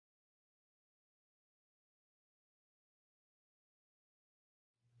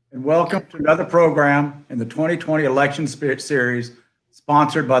and welcome to another program in the 2020 Election Spirit Series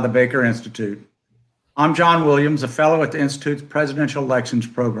sponsored by the Baker Institute. I'm John Williams, a fellow at the Institute's Presidential Elections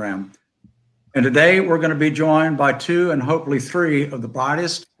Program. And today we're going to be joined by two and hopefully three of the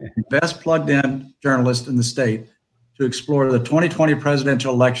brightest, best plugged in journalists in the state to explore the 2020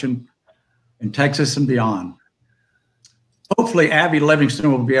 presidential election in Texas and beyond. Hopefully Abby Livingston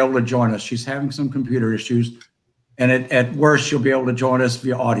will be able to join us. She's having some computer issues, and at worst, she'll be able to join us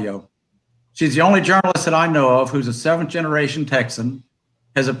via audio. She's the only journalist that I know of who's a seventh generation Texan,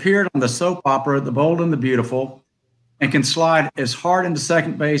 has appeared on the soap opera The Bold and the Beautiful, and can slide as hard into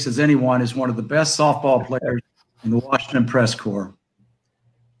second base as anyone, is one of the best softball players in the Washington press corps.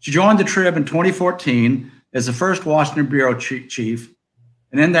 She joined the Trib in 2014 as the first Washington bureau chief,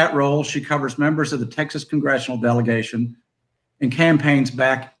 and in that role, she covers members of the Texas congressional delegation and campaigns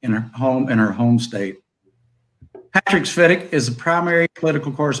back in her home state. Patrick Svitek is the primary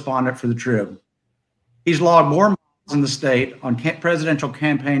political correspondent for the Trib. He's logged more miles in the state on presidential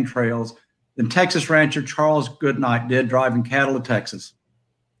campaign trails than Texas rancher Charles Goodnight did driving cattle to Texas.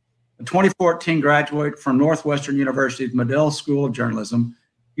 A 2014 graduate from Northwestern University's Medill School of Journalism,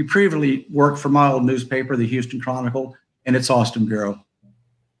 he previously worked for my old newspaper, the Houston Chronicle, and its Austin bureau.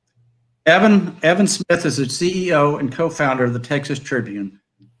 Evan Smith is the CEO and co-founder of the Texas Tribune,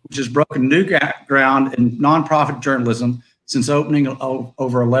 which has broken new ground in nonprofit journalism since opening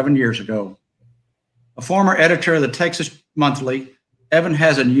over 11 years ago. A former editor of the Texas Monthly, Evan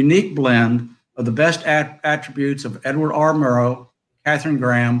has a unique blend of the best attributes of Edward R. Murrow, Katharine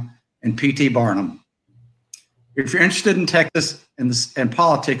Graham, and P.T. Barnum. If you're interested in Texas and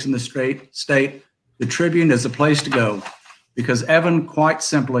politics in the state, the Tribune is the place to go, because Evan quite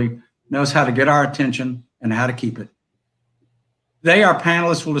simply knows how to get our attention and how to keep it. Today, our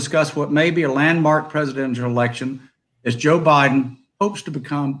panelists will discuss what may be a landmark presidential election as Joe Biden hopes to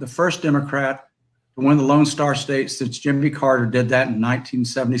become the first Democrat to win the Lone Star State since Jimmy Carter did that in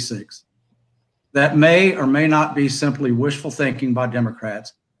 1976. That may or may not be simply wishful thinking by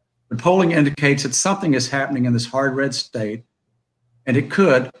Democrats, but polling indicates that something is happening in this hard red state, and it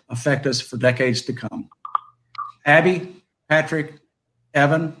could affect us for decades to come. Abby, Patrick,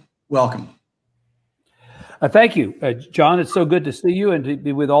 Evan, welcome. Thank you, John. It's so good to see you and to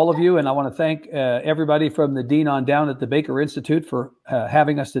be with all of you. And I want to thank everybody from the dean on down at the Baker Institute for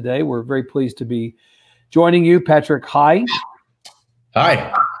having us today. We're very pleased to be joining you. Patrick, hi.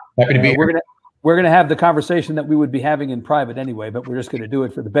 Hi. Happy to be here. We're going to have the conversation that we would be having in private anyway, but we're just going to do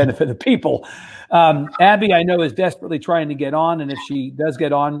it for the benefit of people. Abby, I know, is desperately trying to get on, and if she does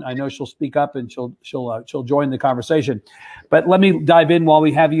get on, I know she'll speak up and she'll join the conversation. But let me dive in while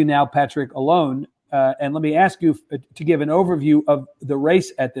we have you now, Patrick, alone. And let me ask you to give an overview of the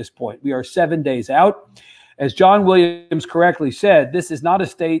race at this point. We are 7 days out. As John Williams correctly said, this is not a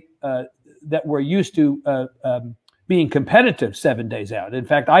state that we're used to being competitive 7 days out. In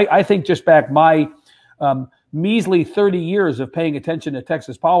fact, I think just back my measly 30 years of paying attention to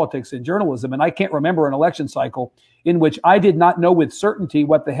Texas politics and journalism, and I can't remember an election cycle in which I did not know with certainty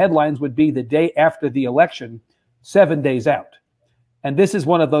what the headlines would be the day after the election, 7 days out. And this is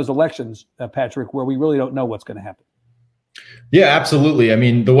one of those elections, Patrick, where we really don't know what's going to happen. Yeah, absolutely. I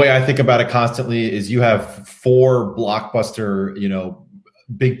mean, the way I think about it constantly is you have four blockbuster,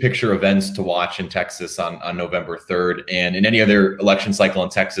 big picture events to watch in Texas on November 3rd. And in any other election cycle in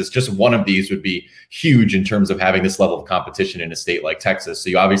Texas, just one of these would be huge in terms of having this level of competition in a state like Texas. So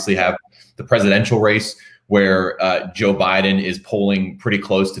you obviously have the presidential race, where Joe Biden is polling pretty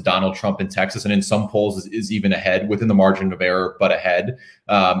close to Donald Trump in Texas, and in some polls is even ahead, within the margin of error, but ahead.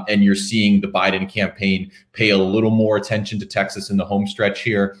 And you're seeing the Biden campaign pay a little more attention to Texas in the home stretch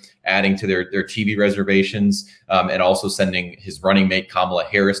here, adding to their TV reservations, and also sending his running mate Kamala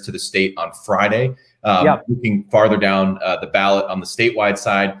Harris to the state on Friday. Looking farther down the ballot on the statewide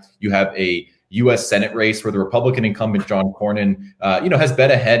side, you have a U.S. Senate race where the Republican incumbent John Cornyn, has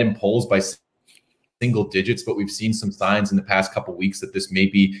bet ahead in polls by single digits, but we've seen some signs in the past couple of weeks that this may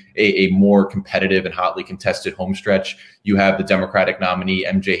be a more competitive and hotly contested home stretch. You have the Democratic nominee,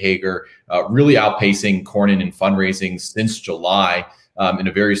 MJ Hager, really outpacing Cornyn in fundraising since July in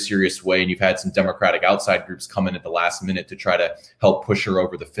a very serious way. And you've had some Democratic outside groups come in at the last minute to try to help push her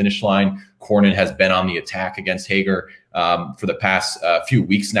over the finish line. Cornyn has been on the attack against Hager for the past few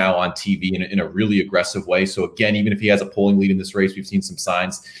weeks now on TV in a really aggressive way. So again, even if he has a polling lead in this race, we've seen some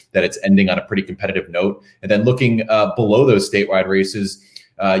signs that it's ending on a pretty competitive note. And then looking below those statewide races,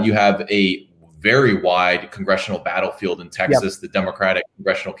 you have a very wide congressional battlefield in Texas. Yep. The Democratic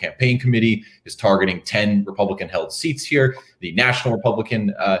Congressional Campaign Committee is targeting 10 Republican-held seats here. The National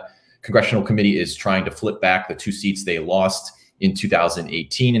Republican Congressional Committee is trying to flip back the 2 seats they lost in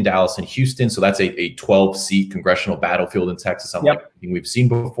 2018 in Dallas and Houston. So that's a 12-seat congressional battlefield in Texas, unlike anything we've seen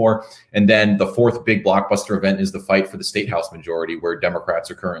before. And then the fourth big blockbuster event is the fight for the state house majority, where Democrats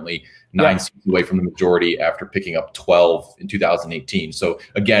are currently 9 seats away from the majority after picking up 12 in 2018. So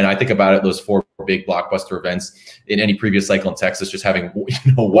again, I think about it, those four big blockbuster events in any previous cycle in Texas, just having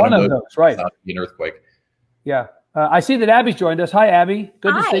one of those right, be an earthquake. Yeah. I see that Abby's joined us. Hi, Abby.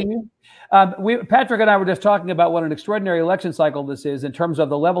 Good to see you. Patrick and I were just talking about what an extraordinary election cycle this is in terms of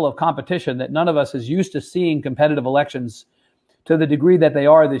the level of competition that none of us is used to seeing competitive elections to the degree that they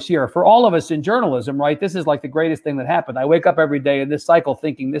are this year. For all of us in journalism, right, this is like the greatest thing that happened. I wake up every day in this cycle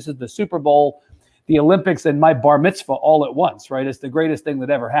thinking this is the Super Bowl, the Olympics, and my bar mitzvah all at once, right? It's the greatest thing that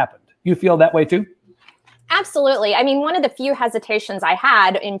ever happened. You feel that way too? Absolutely. I mean, one of the few hesitations I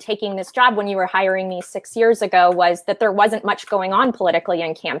had in taking this job when you were hiring me 6 years ago was that there wasn't much going on politically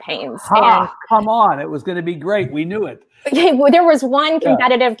in campaigns. Come on. It was going to be great. We knew it. There was one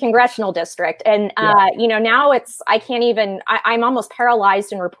competitive congressional district. And, you know, now I can't even, I'm almost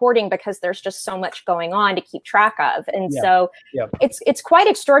paralyzed in reporting because there's just so much going on to keep track of. And so it's quite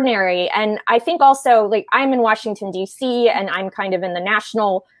extraordinary. And I think also, like, I'm in Washington, D.C., and I'm kind of in the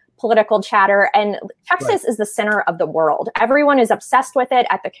national political chatter, and Texas is the center of the world. Everyone is obsessed with it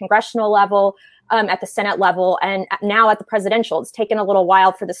at the congressional level, at the Senate level, and now at the presidential. It's taken a little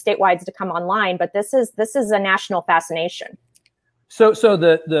while for the statewide to come online, but this is a national fascination. So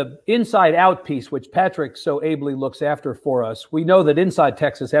the inside out piece, which Patrick so ably looks after for us, we know that inside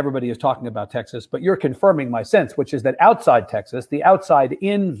Texas, everybody is talking about Texas, but you're confirming my sense, which is that outside Texas, the outside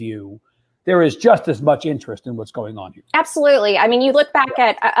in view, there is just as much interest in what's going on here. Absolutely. I mean, you look back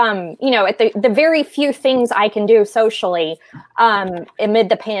at, you know, at the very few things I can do socially amid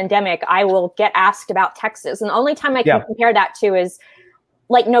the pandemic, I will get asked about Texas. And the only time I can compare that to is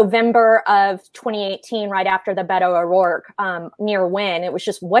like November of 2018, right after the Beto O'Rourke near win. It was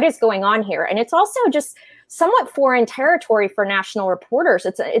just, what is going on here? And it's also just somewhat foreign territory for national reporters.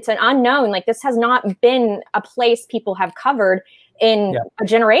 It's an unknown. Like, this has not been a place people have covered in a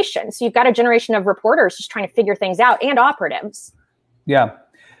generation. So you've got a generation of reporters just trying to figure things out, and operatives. Yeah.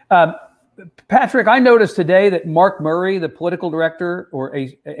 Patrick, I noticed today that Mark Murray, the political director, or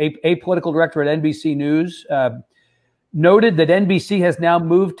a political director at NBC News, noted that NBC has now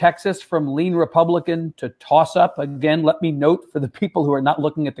moved Texas from lean Republican to toss-up. Again, let me note for the people who are not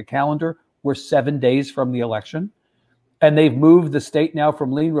looking at the calendar, we're 7 days from the election, and they've moved the state now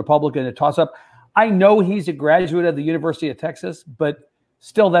from lean Republican to toss-up. I know he's a graduate of the University of Texas, but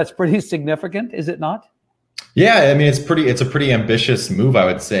still, that's pretty significant, is it not? Yeah, I mean, it's a pretty ambitious move, I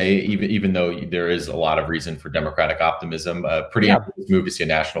would say, even though there is a lot of reason for Democratic optimism. Pretty ambitious move to see a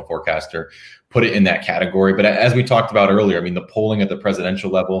national forecaster put it in that category. But as we talked about earlier, I mean, the polling at the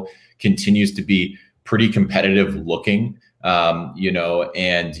presidential level continues to be pretty competitive looking, you know,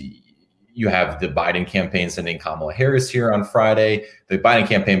 and you have the Biden campaign sending Kamala Harris here on Friday. The Biden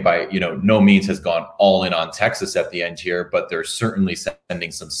campaign, by no means has gone all in on Texas at the end here, but they're certainly sending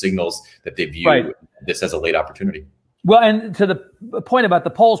some signals that they view this as a late opportunity. Well, and to the point about the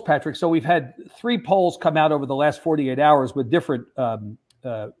polls, Patrick, so we've had 3 polls come out over the last 48 hours with different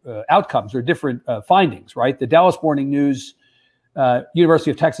outcomes or different findings, right? The Dallas Morning News,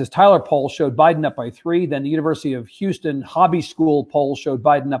 University of Texas Tyler poll showed Biden up by 3. Then the University of Houston Hobby School poll showed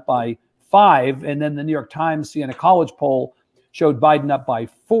Biden up by 5, and then the New York Times Siena College poll showed Biden up by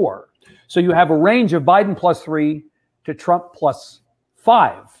 4. So you have a range of Biden +3 to Trump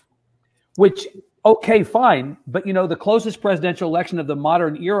 +5, which, okay, fine. But, the closest presidential election of the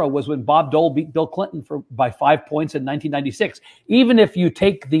modern era was when Bob Dole beat Bill Clinton by 5 points in 1996. Even if you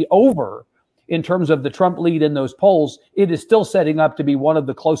take the over in terms of the Trump lead in those polls, it is still setting up to be one of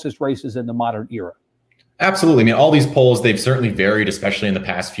the closest races in the modern era. Absolutely. I mean, all these polls, they've certainly varied, especially in the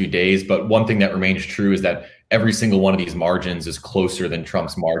past few days. But one thing that remains true is that every single one of these margins is closer than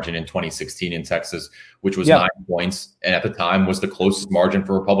Trump's margin in 2016 in Texas, which was 9 points. And at the time was the closest margin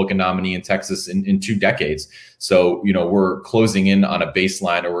for a Republican nominee in Texas in 2 decades. So, we're closing in on a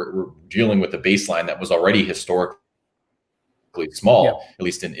baseline, or we're dealing with a baseline that was already historically small, at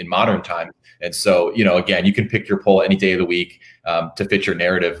least in modern times. And so, again, you can pick your poll any day of the week to fit your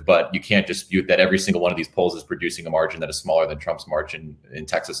narrative, but you can't dispute that every single one of these polls is producing a margin that is smaller than Trump's margin in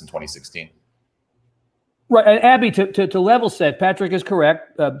Texas in 2016. Right. And Abby, to level set, Patrick is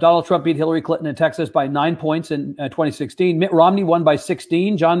correct. Donald Trump beat Hillary Clinton in Texas by 9 points in 2016. Mitt Romney won by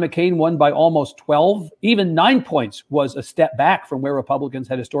 16. John McCain won by almost 12. Even 9 points was a step back from where Republicans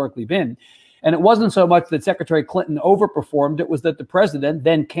had historically been. And it wasn't so much that Secretary Clinton overperformed. It was that the president,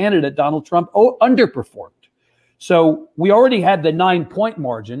 then candidate Donald Trump, underperformed. So we already had the 9-point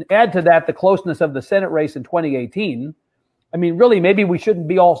margin. Add to that the closeness of the Senate race in 2018. I mean, really, maybe we shouldn't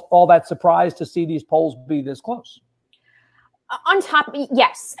be all that surprised to see these polls be this close. On top,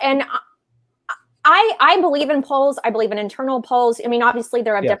 yes. And I believe in polls. I believe in internal polls. I mean, obviously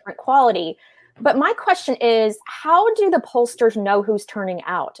they're of different quality. But my question is, how do the pollsters know who's turning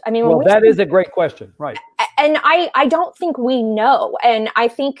out? I mean, well, that is a great question, right? And I don't think we know. And I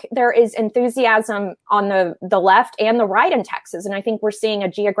think there is enthusiasm on the left and the right in Texas. And I think we're seeing a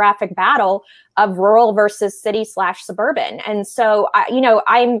geographic battle of rural versus city/suburban. And so,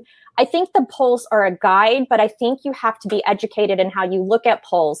 I think the polls are a guide, but I think you have to be educated in how you look at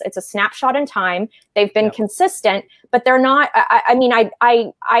polls. It's a snapshot in time. They've been consistent, but they're not.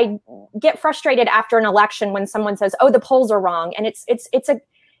 I get frustrated after an election when someone says, "Oh, the polls are wrong," and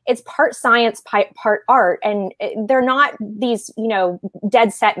it's part science, part art, and they're not these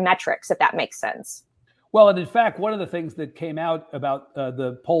dead set metrics, if that makes sense. Well, and in fact, one of the things that came out about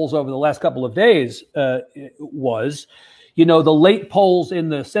the polls over the last couple of days was, the late polls in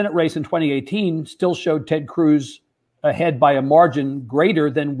the Senate race in 2018 still showed Ted Cruz ahead by a margin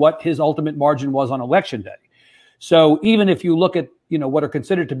greater than what his ultimate margin was on election day. So even if you look at, what are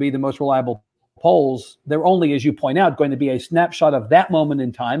considered to be the most reliable polls, they're only, as you point out, going to be a snapshot of that moment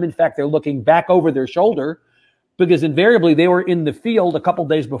in time. In fact, they're looking back over their shoulder because invariably they were in the field a couple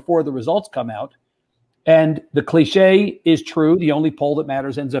days before the results come out. And the cliche is true. The only poll that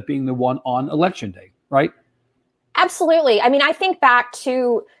matters ends up being the one on election day, right? Absolutely. I mean, I think back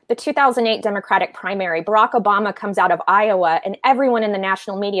to the 2008 Democratic primary. Barack Obama comes out of Iowa, and everyone in the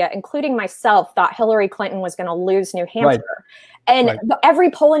national media, including myself, thought Hillary Clinton was going to lose New Hampshire. Right. And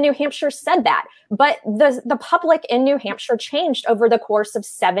every poll in New Hampshire said that. But the public in New Hampshire changed over the course of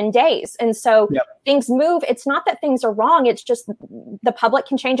 7 days. And so things move. It's not that things are wrong. It's just the public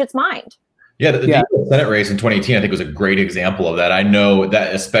can change its mind. Yeah, the Senate race in 2018, I think, was a great example of that. I know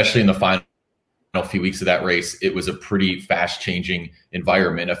that especially in the final few weeks of that race, it was a pretty fast-changing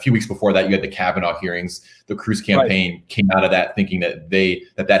environment. A few weeks before that, you had the Kavanaugh hearings. The Cruz campaign came out of that thinking that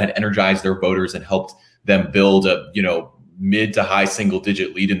that had energized their voters and helped them build a mid to high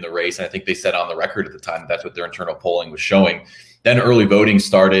single-digit lead in the race. And I think they said on the record at the time that's what their internal polling was showing. Then early voting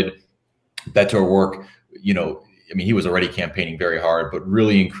started. Beto O'Rourke, he was already campaigning very hard, but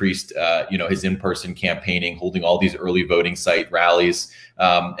really increased, his in-person campaigning, holding all these early voting site rallies.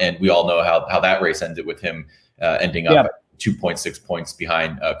 And we all know how that race ended with him ending up at 2.6 points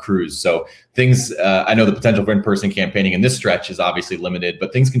behind Cruz. So things, I know the potential for in-person campaigning in this stretch is obviously limited,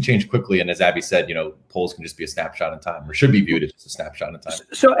 but things can change quickly. And as Abby said, polls can just be a snapshot in time, or should be viewed as just a snapshot in time.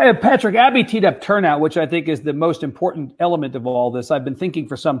 So Patrick, Abby teed up turnout, which I think is the most important element of all this. I've been thinking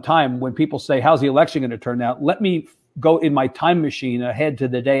for some time when people say, how's the election going to turn out? Let me go in my time machine ahead to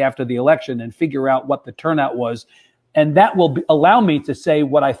the day after the election and figure out what the turnout was. And that will allow me to say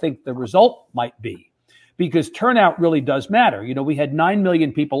what I think the result might be. Because turnout really does matter. We had 9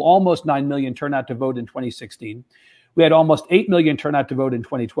 million people, almost 9 million turnout to vote in 2016. We had almost 8 million turnout to vote in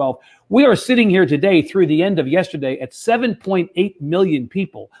 2012. We are sitting here today through the end of yesterday at 7.8 million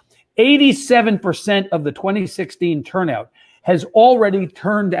people. 87% of the 2016 turnout has already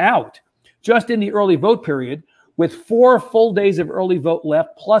turned out just in the early vote period, with 4 full days of early vote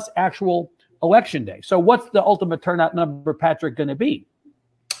left plus actual election day. So what's the ultimate turnout number, Patrick, going to be?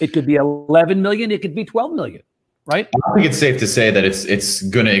 It could be 11 million. It could be 12 million, right? I think it's safe to say that it's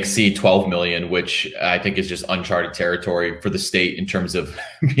going to exceed 12 million, which I think is just uncharted territory for the state in terms of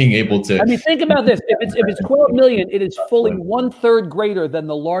being able to. I mean, think about this. If it's 12 million, it is fully 1/3 greater than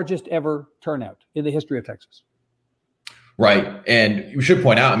the largest ever turnout in the history of Texas. Right. And we should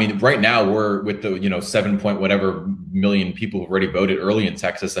point out, right now we're with the, 7 point whatever million people who've already voted early in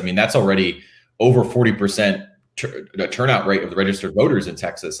Texas. That's already over 40% turnout rate of the registered voters in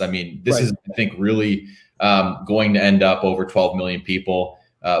Texas. This is, I think, really going to end up over 12 million people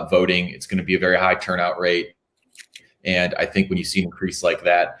voting. It's going to be a very high turnout rate. And I think when you see an increase like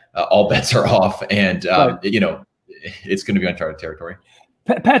that, all bets are off. And, it's going to be uncharted territory.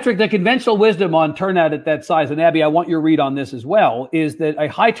 Patrick, the conventional wisdom on turnout at that size, and Abby, I want your read on this as well, is that a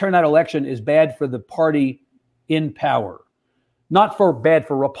high turnout election is bad for the party in power. Not bad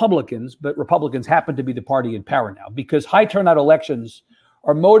for Republicans, but Republicans happen to be the party in power now, because high turnout elections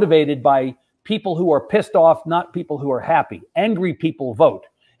are motivated by people who are pissed off, not people who are happy. Angry people vote.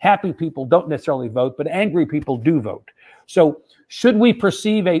 Happy people don't necessarily vote, but angry people do vote. So should we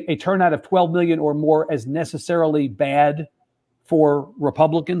perceive a turnout of 12 million or more as necessarily bad for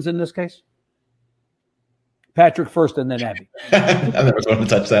Republicans in this case? Patrick first and then Abby. I never going to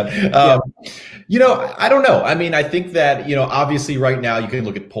touch that. I don't know. I think that, obviously right now you can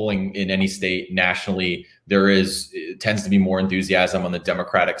look at polling in any state nationally. it tends to be more enthusiasm on the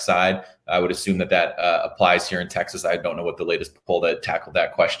Democratic side. I would assume that applies here in Texas. I don't know what the latest poll that tackled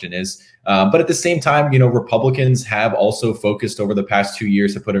that question is. But at the same time, Republicans have also focused over the past 2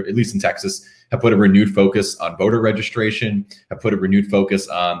 years, at least in Texas, have put a renewed focus on voter registration, have put a renewed focus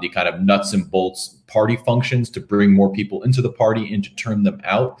on the kind of nuts and bolts party functions to bring more people into the party and to turn them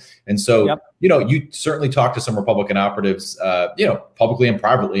out. And so, you certainly talk to some Republican operatives, publicly and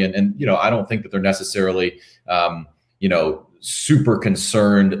privately. And I don't think that they're necessarily, super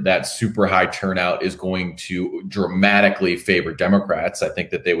concerned that super high turnout is going to dramatically favor Democrats. I think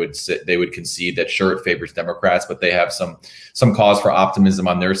that they would concede that sure, it favors Democrats, but they have some cause for optimism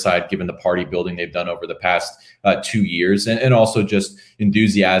on their side, given the party building they've done over the past 2 years, and also just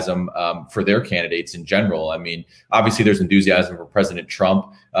enthusiasm for their candidates in general. I mean, obviously there's enthusiasm for President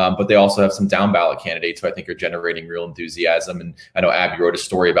Trump, but they also have some down ballot candidates who I think are generating real enthusiasm. And I know Abby wrote a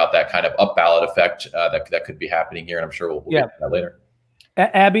story about that kind of up ballot effect that could be happening here, and I'm sure we'll get to that later.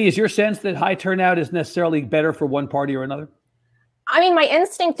 Abby, is your sense that high turnout is necessarily better for one party or another? I mean, my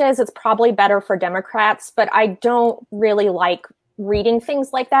instinct is it's probably better for Democrats, but I don't really like reading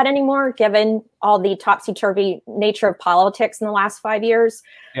things like that anymore, given all the topsy-turvy nature of politics in the last 5 years.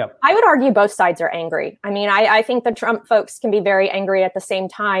 Yep. I would argue both sides are angry. I mean, I think the Trump folks can be very angry at the same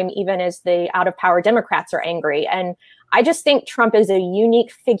time, even as the out-of-power Democrats are angry. And I just think Trump is a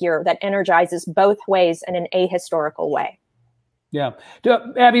unique figure that energizes both ways in an ahistorical way. Yeah.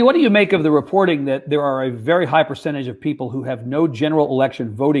 Abby, what do you make of the reporting that there are a very high percentage of people who have no general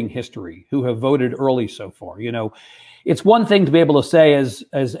election voting history, who have voted early so far? It's one thing to be able to say, as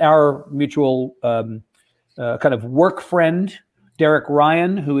our mutual kind of work friend, Derek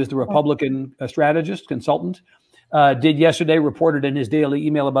Ryan, who is the Republican strategist, consultant, did yesterday, reported in his daily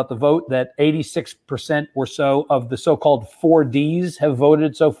email about the vote that 86% or so of the so-called 4Ds have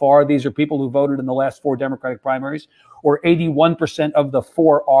voted so far. These are people who voted in the last 4 Democratic primaries, or 81% of the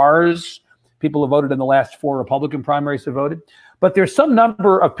 4Rs, people who voted in the last 4 Republican primaries have voted. But there's some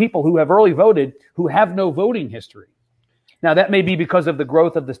number of people who have early voted who have no voting history. Now, that may be because of the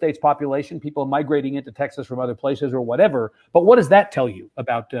growth of the state's population, people migrating into Texas from other places or whatever. But what does that tell you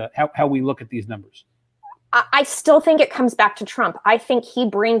about how we look at these numbers? I still think it comes back to Trump. I think he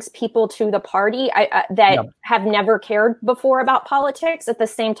brings people to the party that have never cared before about politics. At the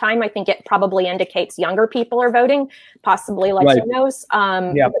same time, I think it probably indicates younger people are voting, possibly Latinos.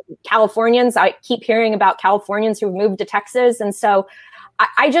 Californians, I keep hearing about Californians who've moved to Texas. And so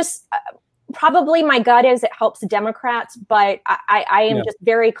I just, probably my gut is it helps Democrats, but I am just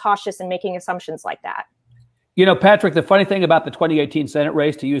very cautious in making assumptions like that. Patrick, the funny thing about the 2018 Senate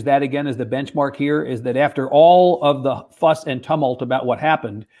race, to use that again as the benchmark here, is that after all of the fuss and tumult about what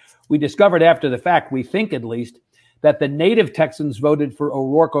happened, we discovered after the fact, we think at least, that the native Texans voted for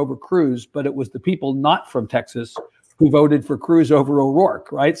O'Rourke over Cruz, but it was the people not from Texas who voted for Cruz over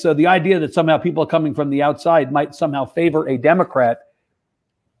O'Rourke, right? So the idea that somehow people coming from the outside might somehow favor a Democrat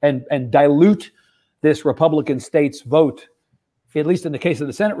and dilute this Republican state's vote, at least in the case of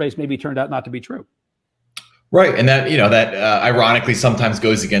the Senate race, maybe turned out not to be true. Right. And that, ironically sometimes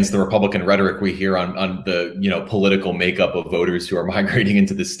goes against the Republican rhetoric we hear on the, political makeup of voters who are migrating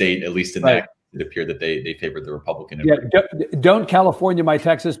into the state, at least in that it appeared that they favored the Republican. Don't California my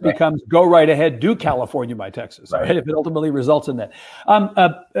Texas becomes go right ahead, do California my Texas, right? If it ultimately results in that.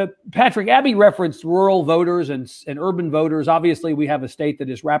 Patrick, Abby referenced rural voters and urban voters. Obviously, we have a state that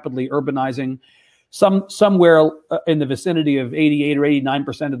is rapidly urbanizing. Somewhere in the vicinity of 88 or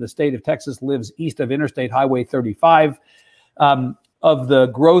 89% of the state of Texas lives east of Interstate Highway 35. Of the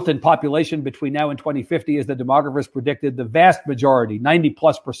growth in population between now and 2050, as the demographers predicted, the vast majority,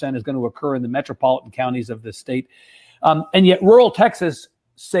 90+%, is going to occur in the metropolitan counties of the state. And yet rural Texas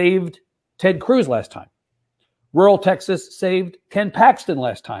saved Ted Cruz last time. Rural Texas saved Ken Paxton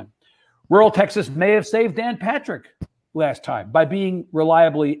last time. Rural Texas may have saved Dan Patrick last time by being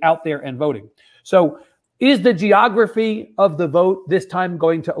reliably out there and voting. So is the geography of the vote this time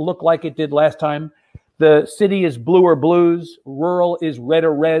going to look like it did last time? The city is blue or blues, rural is red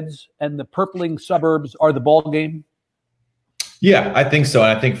or reds, and the purpling suburbs are the ball game? Yeah, I think so.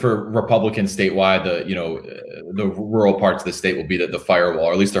 And I think for Republicans statewide, the rural parts of the state will be the firewall,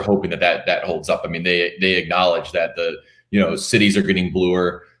 or at least they're hoping that holds up. I mean, they acknowledge that the cities are getting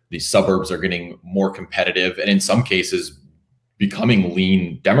bluer, the suburbs are getting more competitive, and in some cases becoming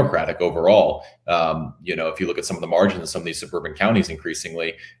lean Democratic overall. If you look at some of the margins in some of these suburban counties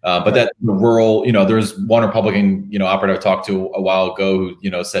increasingly, but that the rural, there's one Republican, operative I talked to a while ago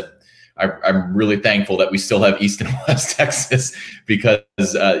who, said I'm really thankful that we still have East and West Texas, because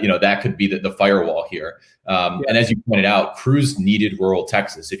that could be the firewall here. And as you pointed out, Cruz needed rural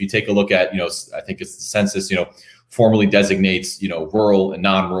Texas. If you take a look at, I think it's the census, formally designates, rural and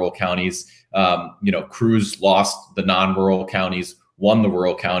non-rural counties. Cruz lost the non-rural counties, won the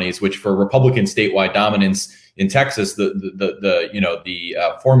rural counties, which for Republican statewide dominance in Texas,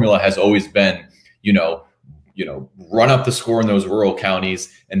 the formula has always been, run up the score in those rural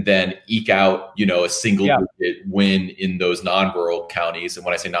counties and then eke out, a single digit win in those non-rural counties. And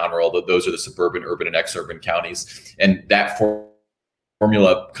when I say non-rural, those are the suburban, urban, and exurban counties. And that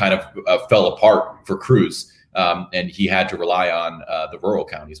formula kind of fell apart for Cruz. And he had to rely on the rural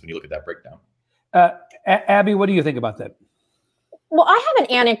counties when you look at that breakdown. Abby, what do you think about that? Well, I have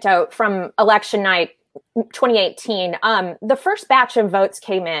an anecdote from election night 2018. The first batch of votes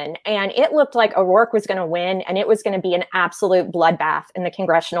came in and it looked like O'Rourke was going to win, and it was going to be an absolute bloodbath in the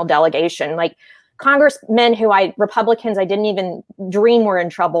congressional delegation. Like congressmen Republicans I didn't even dream were in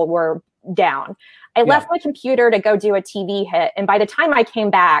trouble were down. I left my computer to go do a TV hit, and by the time I came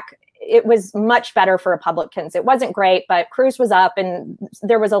back, it was much better for Republicans. It wasn't great, but Cruz was up and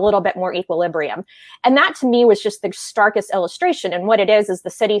there was a little bit more equilibrium. And that to me was just the starkest illustration. And what it is the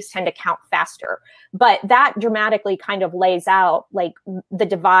cities tend to count faster. But that dramatically kind of lays out like the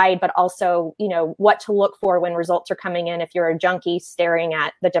divide, but also, what to look for when results are coming in if you're a junkie staring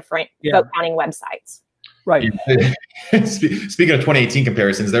at the different vote counting websites. Right. Speaking of 2018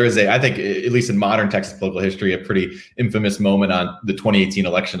 comparisons, there is I think, at least in modern Texas political history, a pretty infamous moment on the 2018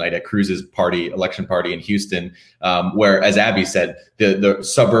 election night at Cruz's election party in Houston, where, as Abby said, the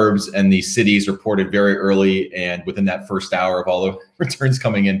suburbs and the cities reported very early, and within that first hour of all the returns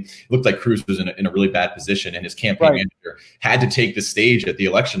coming in, it looked like Cruz was in a really bad position, and his campaign manager had to take the stage at the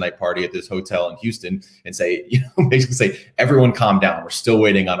election night party at this hotel in Houston and say, basically say, everyone calm down. We're still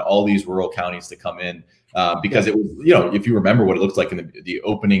waiting on all these rural counties to come in. Because it was, if you remember what it looked like in the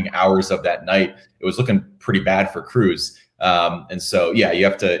opening hours of that night, it was looking pretty bad for Cruz. And so, you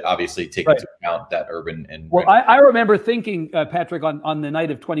have to obviously take into account that urban and. Well, I remember thinking, Patrick, on the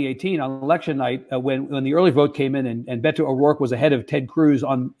night of 2018, on election night, when the early vote came in and Beto O'Rourke was ahead of Ted Cruz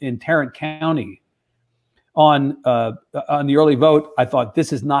in Tarrant County on the early vote, I thought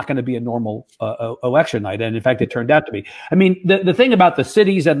this is not going to be a normal election night, and in fact, it turned out to be. I mean, the thing about the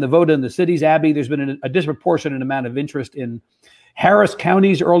cities and the vote in the cities, Abby, there's been a disproportionate amount of interest in Harris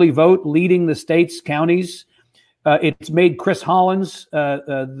County's early vote leading the state's counties. It's made Chris Hollins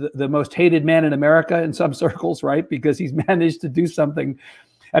the most hated man in America in some circles, right? Because he's managed to do something.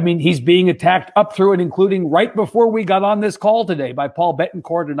 I mean, he's being attacked up through and including right before we got on this call today by Paul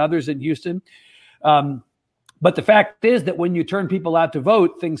Betancourt and others in Houston. But the fact is that when you turn people out to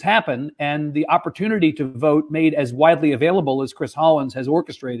vote, things happen, and the opportunity to vote made as widely available as Chris Hollins has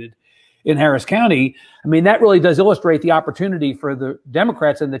orchestrated in Harris County. I mean, that really does illustrate the opportunity for the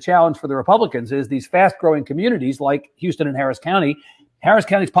Democrats, and the challenge for the Republicans is these fast-growing communities like Houston and Harris County. Harris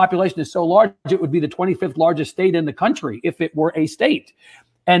County's population is so large, it would be the 25th largest state in the country if it were a state.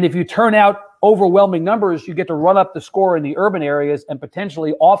 And if you turn out overwhelming numbers, you get to run up the score in the urban areas and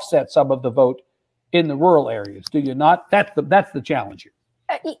potentially offset some of the vote in the rural areas, do you not? That's the challenge here.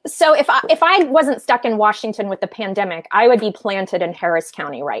 So if I wasn't stuck in Washington with the pandemic, I would be planted in Harris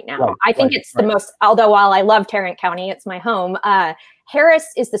County right now. I think it's the most, although while I love Tarrant County, it's my home. Harris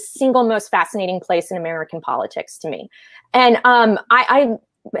is the single most fascinating place in American politics to me. And I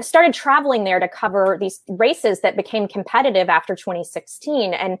started traveling there to cover these races that became competitive after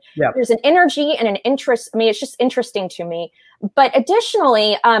 2016. And there's an energy and an interest. I mean, it's just interesting to me. But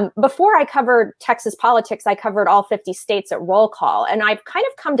additionally, before I covered Texas politics, I covered all 50 states at roll call. And I've kind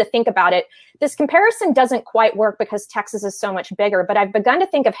of come to think about it. This comparison doesn't quite work because Texas is so much bigger, but I've begun to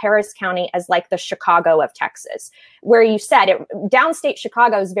think of Harris County as like the Chicago of Texas, where you said downstate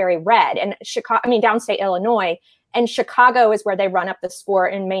Chicago is very red, and downstate Illinois. And Chicago is where they run up the score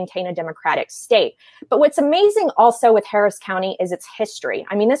and maintain a democratic state. But what's amazing also with Harris County is its history.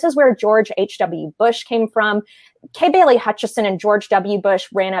 I mean, this is where George H.W. Bush came from. Kay Bailey Hutchison and George W. Bush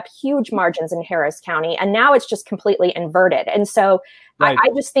ran up huge margins in Harris County, and now it's just completely inverted. And so I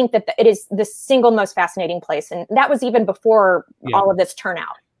just think that it is the single most fascinating place. And that was even before all of this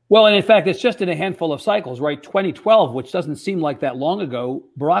turnout. Well, and in fact, it's just in a handful of cycles, right? 2012, which doesn't seem like that long ago,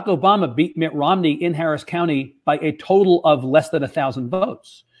 Barack Obama beat Mitt Romney in Harris County by a total of less than 1,000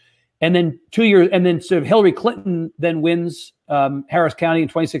 votes. And then 2 years, and then sort of Hillary Clinton then wins Harris County in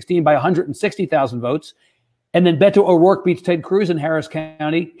 2016 by 160,000 votes. And then Beto O'Rourke beats Ted Cruz in Harris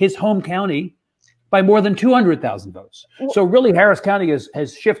County, his home county, by more than 200,000 votes. So really, Harris County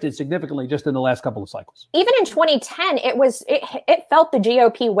has shifted significantly just in the last couple of cycles. Even in 2010, it felt the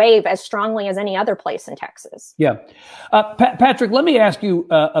GOP wave as strongly as any other place in Texas. Yeah. Patrick, let me ask you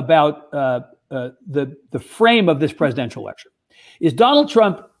about the frame of this presidential election. Is Donald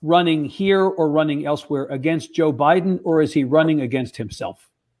Trump running here or running elsewhere against Joe Biden, or is he running against himself?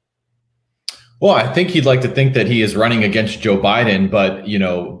 Well, I think he'd like to think that he is running against Joe Biden, but, you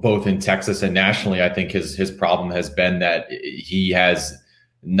know, both in Texas and nationally, I think his problem has been that he has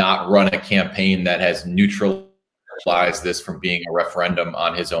not run a campaign that has neutralized this from being a referendum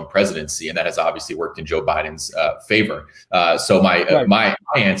on his own presidency, and that has obviously worked in Joe Biden's favor. So my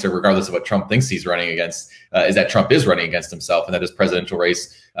answer, regardless of what Trump thinks he's running against, is that Trump is running against himself, and that his presidential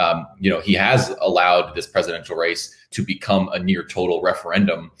race, he has allowed this presidential race to become a near total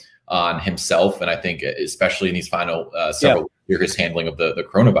referendum on himself. And I think especially in these final several years, his handling of the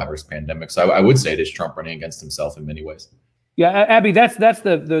coronavirus pandemic. So I would say it is Trump running against himself in many ways. Yeah, Abby, that's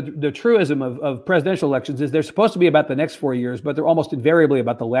the truism of presidential elections is they're supposed to be about the next 4 years, but they're almost invariably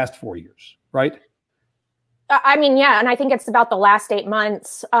about the last 4 years, right? I mean, yeah, and I think it's about the last 8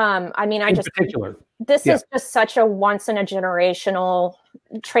 months. This is just such a once in a generational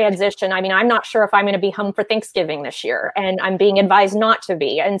transition. I mean, I'm not sure if I'm going to be home for Thanksgiving this year, and I'm being advised not to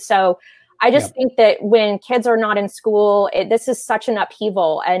be. And so I just think that when kids are not in school, this is such an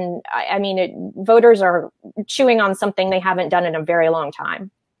upheaval. And I mean, voters are chewing on something they haven't done in a very long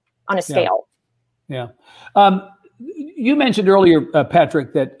time on a scale. Yeah. You mentioned earlier,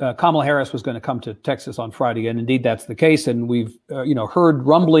 Patrick, that Kamala Harris was going to come to Texas on Friday, and indeed that's the case. And we've, heard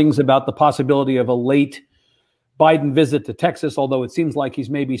rumblings about the possibility of a late Biden visit to Texas, although it seems like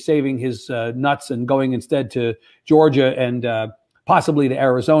he's maybe saving his nuts and going instead to Georgia and possibly to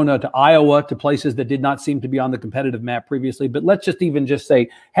Arizona, to Iowa, to places that did not seem to be on the competitive map previously. But let's just say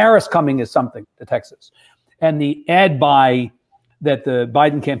Harris coming is something to Texas, and the ad buy that the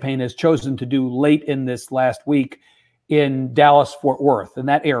Biden campaign has chosen to do late in this last week in Dallas, Fort Worth, in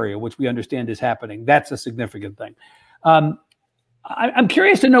that area, which we understand is happening. That's a significant thing. I'm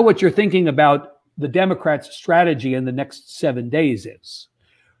curious to know what you're thinking about the Democrats' strategy in the next 7 days is.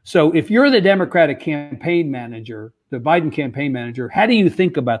 So if you're the Democratic campaign manager, the Biden campaign manager, how do you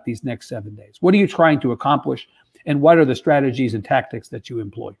think about these next 7 days? What are you trying to accomplish? And what are the strategies and tactics that you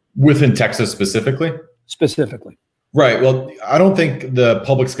employ? Within Texas specifically? Specifically. Right. Well, I don't think the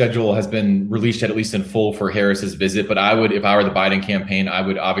public schedule has been released yet, at least in full, for Harris's visit. But I would, if I were the Biden campaign, I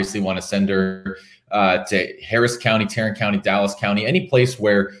would obviously want to send her to Harris County, Tarrant County, Dallas County, any place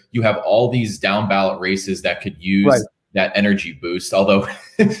where you have all these down ballot races that could use that energy boost. Although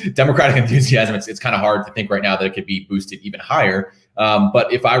Democratic enthusiasm, it's kind of hard to think right now that it could be boosted even higher.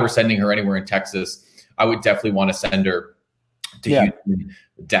 But if I were sending her anywhere in Texas, I would definitely want to send her to Houston,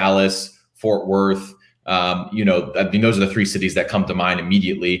 Dallas, Fort Worth. I mean, those are the three cities that come to mind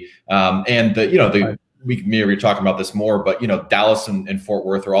immediately. We maybe we're talking about this more, but Dallas and Fort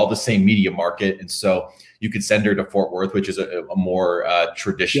Worth are all the same media market, and so you could send her to Fort Worth, which is a more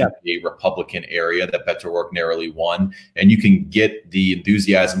traditionally Republican area that Beto O'Rourke narrowly won, and you can get the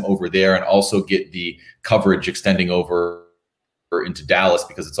enthusiasm over there, and also get the coverage extending over into Dallas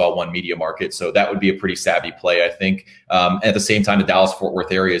because it's all one media market. So that would be a pretty savvy play, I think. At the same time, the Dallas-Fort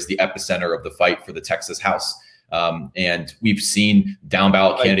Worth area is the epicenter of the fight for the Texas House. And we've seen down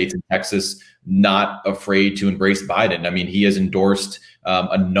ballot candidates in Texas not afraid to embrace Biden. I mean, he has endorsed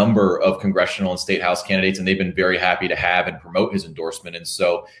a number of congressional and state house candidates, and they've been very happy to have and promote his endorsement. And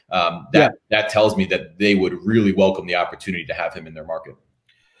so that tells me that they would really welcome the opportunity to have him in their market.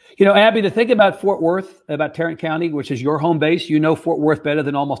 Abby, to think about Fort Worth, about Tarrant County, which is your home base, Fort Worth better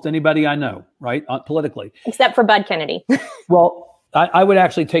than almost anybody I know, right? Politically. Except for Bud Kennedy. Well, I would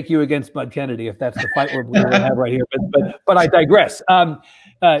actually take you against Bud Kennedy if that's the fight we're going to have right here. But I digress.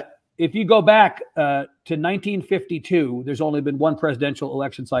 If you go back to 1952, there's only been one presidential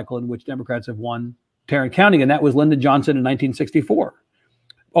election cycle in which Democrats have won Tarrant County, and that was Lyndon Johnson in 1964.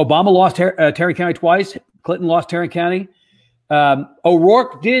 Obama lost Tarrant County twice. Clinton lost Tarrant County.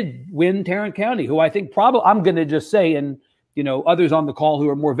 O'Rourke did win Tarrant County, who I think probably, I'm going to just say, and others on the call who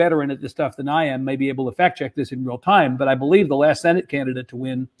are more veteran at this stuff than I am may be able to fact check this in real time, but I believe the last Senate candidate to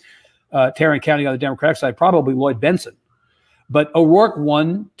win Tarrant County on the Democratic side, probably Lloyd Benson. But O'Rourke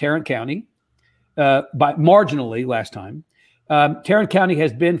won Tarrant County by marginally last time. Tarrant County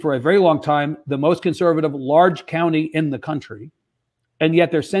has been for a very long time the most conservative large county in the country, and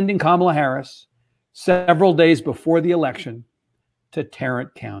yet they're sending Kamala Harris several days before the election to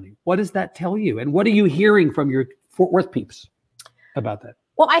Tarrant County. What does that tell you? And what are you hearing from your Fort Worth peeps? about that?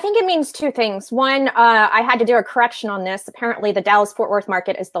 Well, I think it means two things. One, I had to do a correction on this. Apparently, the Dallas-Fort Worth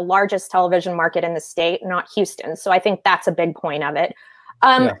market is the largest television market in the state, not Houston. So I think that's a big point of it.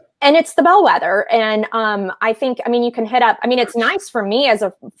 And it's the bellwether. And I think, I mean, you can hit up, I mean, it's nice for me as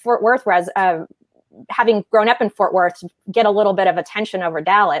a Fort Worth having grown up in Fort Worth, to get a little bit of attention over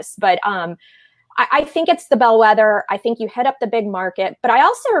Dallas. But I think it's the bellwether. I think you hit up the big market. But I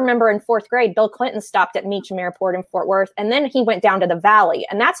also remember in fourth grade, Bill Clinton stopped at Meacham Airport in Fort Worth, and then he went down to the Valley.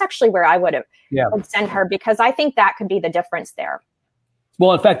 And that's actually where I would have sent her, because I think that could be the difference there.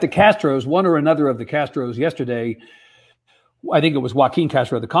 Well, in fact, the Castros, one or another of the Castros yesterday, I think it was Joaquin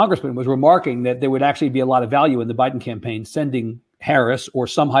Castro, the congressman, was remarking that there would actually be a lot of value in the Biden campaign sending Harris or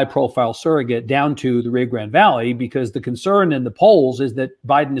some high-profile surrogate down to the Rio Grande Valley, because the concern in the polls is that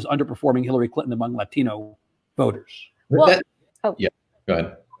Biden is underperforming Hillary Clinton among Latino voters. Well, yeah, go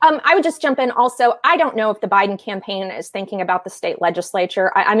ahead. I would just jump in also. I don't know if the Biden campaign is thinking about the state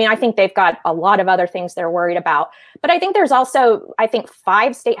legislature. I mean, I think they've got a lot of other things they're worried about. But I think there's also, I think,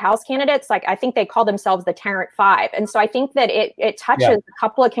 5 state house candidates. Like, I think they call themselves the Tarrant 5. And so I think that it touches a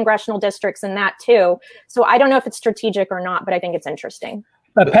couple of congressional districts in that too. So I don't know if it's strategic or not, but I think it's interesting.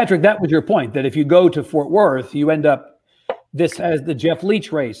 Patrick, that was your point, that if you go to Fort Worth, you end up, this has the Jeff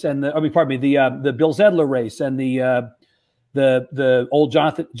Leach race and the Bill Zedler race and the old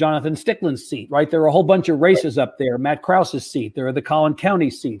Jonathan Stickland's seat, right? There are a whole bunch of races up there. Matt Krause's seat. There are the Collin County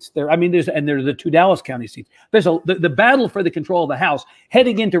seats. There are the 2 Dallas County seats. There's the battle for the control of the House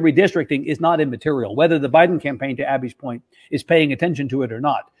heading into redistricting is not immaterial. Whether the Biden campaign, to Abby's point, is paying attention to it or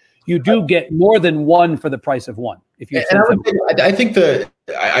not, you do get more than one for the price of one. If you, I think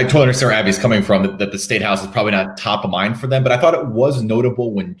I totally understand where Abby's coming from. That the state house is probably not top of mind for them, but I thought it was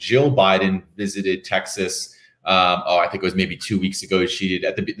notable when Jill Biden visited Texas. I think it was maybe 2 weeks ago. She did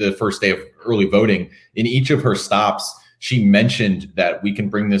at the first day of early voting. In each of her stops, she mentioned that we can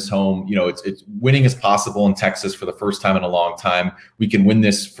bring this home. You know, it's winning as possible in Texas for the first time in a long time. We can win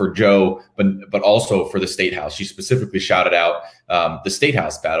this for Joe, but also for the state house. She specifically shouted out the state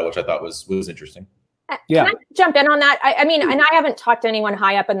house battle, which I thought was interesting. Can I jump in on that? I mean, and I haven't talked to anyone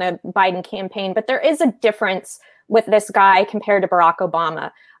high up in the Biden campaign, but there is a difference with this guy compared to Barack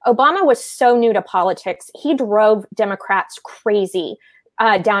Obama. Obama was so new to politics. He drove Democrats crazy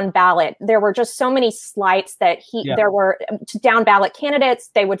down ballot. There were just so many slights that there were down ballot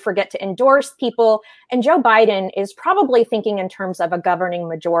candidates. They would forget to endorse people. And Joe Biden is probably thinking in terms of a governing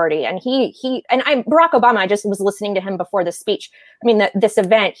majority. And Barack Obama, I just was listening to him before the speech. I mean, this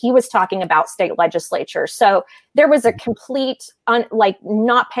event, he was talking about state legislature. So there was a complete,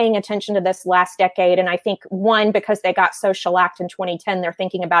 not paying attention to this last decade. And I think, one, because they got so shellacked in 2010, they're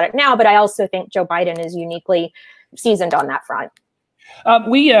thinking about it now. But I also think Joe Biden is uniquely seasoned on that front.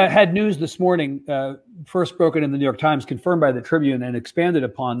 We had news this morning, first broken in the New York Times, confirmed by the Tribune and expanded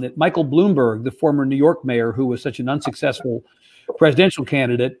upon, that Michael Bloomberg, the former New York mayor, who was such an unsuccessful presidential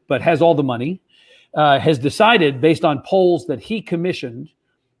candidate but has all the money, has decided, based on polls that he commissioned,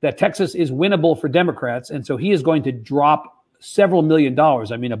 that Texas is winnable for Democrats. And so he is going to drop several $1 million,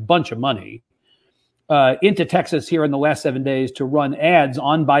 I mean, a bunch of money, into Texas here in the last 7 days to run ads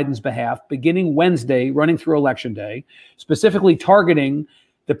on Biden's behalf, beginning Wednesday, running through Election Day, specifically targeting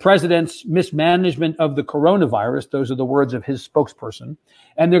the president's mismanagement of the coronavirus. Those are the words of his spokesperson.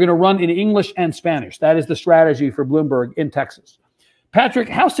 And they're going to run in English and Spanish. That is the strategy for Bloomberg in Texas. Patrick,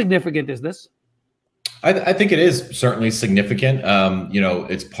 how significant is this? I think it is certainly significant.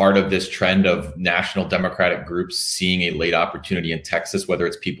 It's part of this trend of national Democratic groups seeing a late opportunity in Texas, whether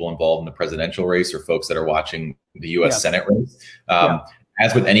it's people involved in the presidential race or folks that are watching the U.S. Senate race.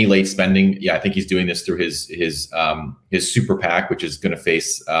 As with any late spending, I think he's doing this through his super PAC, which is going to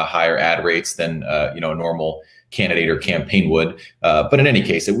face higher ad rates than a normal candidate or campaign would. But in any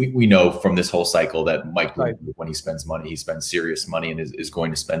case, we know from this whole cycle that Mike, when he spends money, he spends serious money and is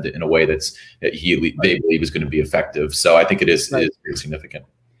going to spend it in a way they believe is going to be effective. So I think it is very significant.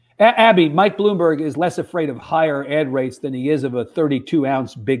 Abby, Mike Bloomberg is less afraid of higher ad rates than he is of a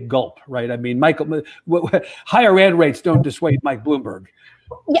 32-ounce big gulp, right? I mean, higher ad rates don't dissuade Mike Bloomberg.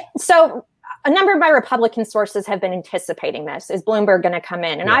 Yeah. So a number of my Republican sources have been anticipating this. Is Bloomberg going to come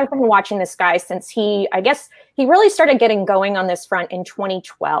in? And I've been watching this guy since he really started getting going on this front in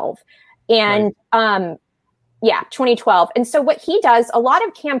 2012. And 2012. And so what he does, a lot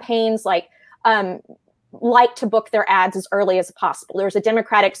of campaigns like to book their ads as early as possible. There's a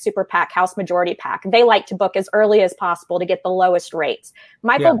Democratic super PAC, House Majority PAC. They like to book as early as possible to get the lowest rates.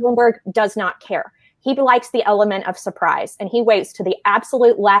 Michael Bloomberg does not care. He likes the element of surprise, and he waits to the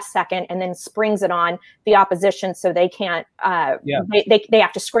absolute last second and then springs it on the opposition so they can't, they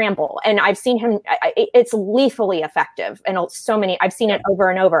have to scramble. And I've seen him, it's lethally effective. And so many, I've seen it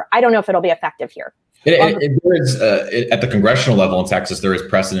over and over. I don't know if it'll be effective here. There is, at the congressional level in Texas, there is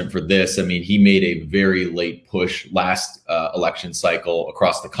precedent for this. I mean, he made a very late push last election cycle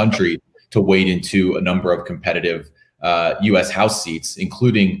across the country to wade into a number of competitive U.S. House seats,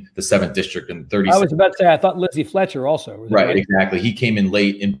 including the 7th District and 36th. I was about to say, I thought Lizzie Fletcher also. Right, exactly. He came in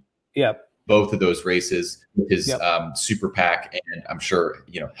late in both of those races with his super PAC, and I'm sure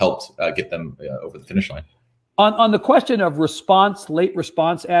helped get them over the finish line. On the question of response, late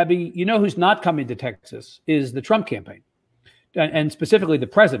response, Abby, who's not coming to Texas is the Trump campaign, and specifically the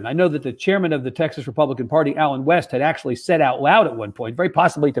president. I know that the chairman of the Texas Republican Party, Alan West, had actually said out loud at one point, very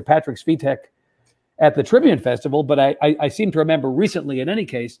possibly to Patrick Svitek at the Tribune Festival, but I seem to remember recently, in any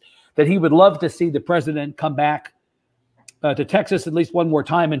case, that he would love to see the president come back to Texas at least one more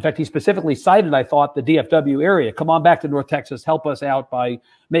time. In fact, he specifically cited, I thought, the DFW area. Come on back to North Texas, help us out by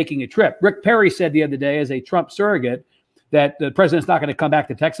making a trip. Rick Perry said the other day, as a Trump surrogate, that the president's not going to come back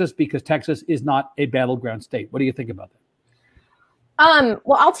to Texas because Texas is not a battleground state. What do you think about that?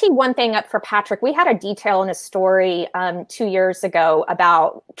 Well, I'll tee one thing up for Patrick. We had a detail in a story 2 years ago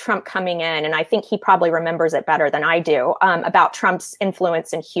about Trump coming in, and I think he probably remembers it better than I do, about Trump's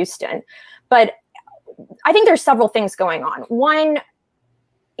influence in Houston. But I think there's several things going on. One,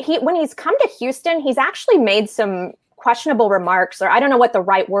 when he's come to Houston, he's actually made some questionable remarks, or I don't know what the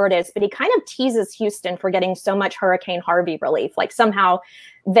right word is, but he kind of teases Houston for getting so much Hurricane Harvey relief. Like somehow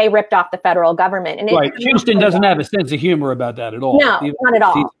they ripped off the federal government. And right. Houston doesn't have a sense of humor about that at all. No, not at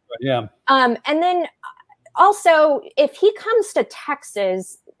all. Yeah. And then also, if he comes to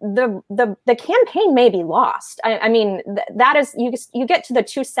Texas, the campaign may be lost. I mean, that is, you get to the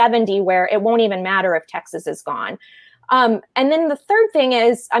 270 where it won't even matter if Texas is gone. And then the third thing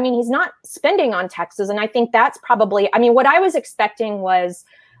is, I mean, he's not spending on Texas. And I think that's probably, I mean, what I was expecting was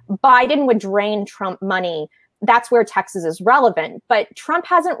Biden would drain Trump money. That's where Texas is relevant. But Trump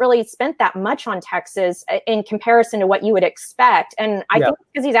hasn't really spent that much on Texas in comparison to what you would expect. And I think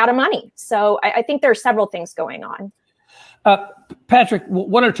because he's out of money. So I think there are several things going on. Patrick,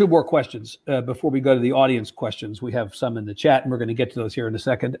 one or two more questions before we go to the audience questions. We have some in the chat, and we're going to get to those here in a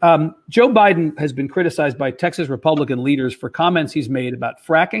second. Joe Biden has been criticized by Texas Republican leaders for comments he's made about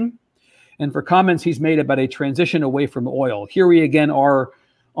fracking and for comments he's made about a transition away from oil. Here we again are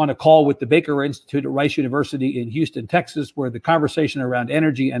on a call with the Baker Institute at Rice University in Houston, Texas, where the conversation around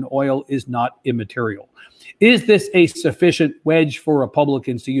energy and oil is not immaterial. Is this a sufficient wedge for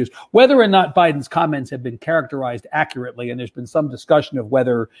Republicans to use? Whether or not Biden's comments have been characterized accurately, and there's been some discussion of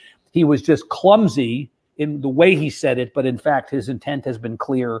whether he was just clumsy in the way he said it, but in fact his intent has been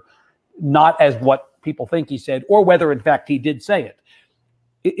clear, not as what people think he said, or whether in fact he did say it.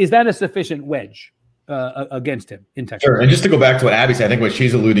 Is that a sufficient wedge against him in Texas? Sure. And just to go back to what Abby said, I think what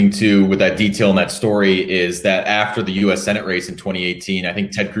she's alluding to with that detail in that story is that after the U.S. Senate race in 2018, I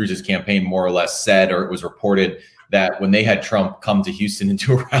think Ted Cruz's campaign more or less said, or it was reported, that when they had Trump come to Houston and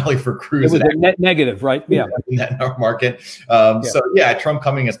do a rally for Cruz, it was a net negative, right? Yeah, in that market. So yeah, Trump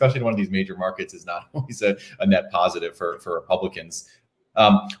coming, especially in one of these major markets, is not always a net positive for Republicans.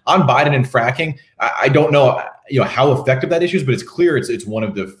 On Biden and fracking, I don't know, how effective that issue is, but it's clear it's one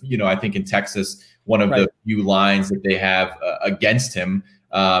of the, I think in Texas, one of the few lines that they have against him.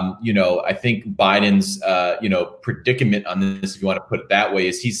 I think Biden's, predicament on this, if you want to put it that way,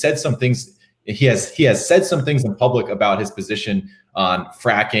 is he said some things. He has said some things in public about his position on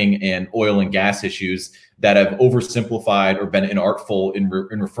fracking and oil and gas issues that have oversimplified or been inartful in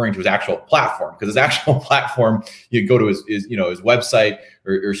referring to his actual platform. Because his actual platform, you go to his website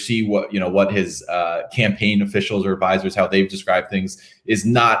or see what his campaign officials or advisors, how they've described things, is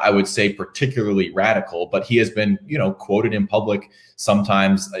not, I would say, particularly radical. But he has been, quoted in public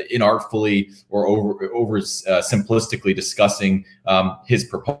sometimes inartfully or over simplistically discussing his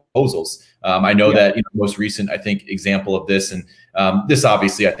proposals. I know that most recent, I think, example of this, and this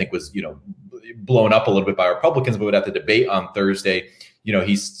obviously I think was blown up a little bit by Republicans, but at the debate on Thursday,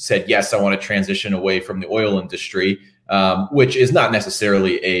 he said, yes, I want to transition away from the oil industry, which is not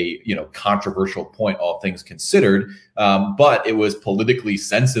necessarily a controversial point, all things considered, but it was politically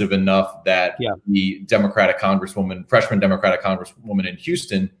sensitive enough that the freshman Democratic Congresswoman in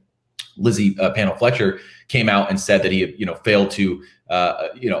Houston, Lizzie Fletcher, came out and said that he failed to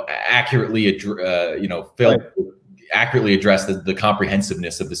accurately address the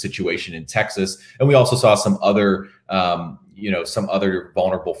comprehensiveness of the situation in Texas. And we also saw some other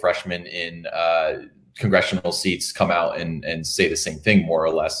vulnerable freshmen in congressional seats come out and say the same thing, more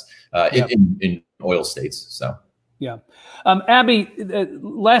or less, in oil states. So. Yeah. Abby,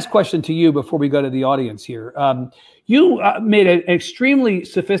 last question to you before we go to the audience here. You made an extremely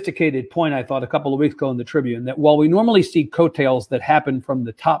sophisticated point, I thought, a couple of weeks ago in the Tribune, that while we normally see coattails that happen from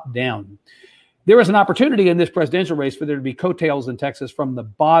the top down, there is an opportunity in this presidential race for there to be coattails in Texas from the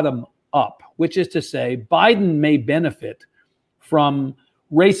bottom up, which is to say Biden may benefit from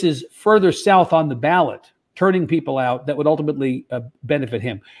races further south on the ballot, turning people out that would ultimately benefit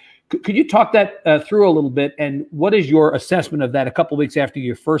him. Could you talk that through a little bit? And what is your assessment of that a couple of weeks after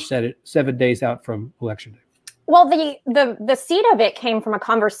you first said it, 7 days out from Election Day? Well, the seed of it came from a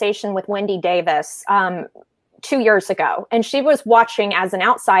conversation with Wendy Davis 2 years ago. And she was watching as an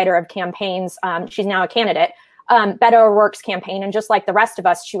outsider of campaigns. She's now a candidate, Beto O'Rourke's campaign. And just like the rest of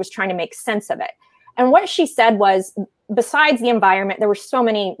us, she was trying to make sense of it. And what she said was, besides the environment, there were so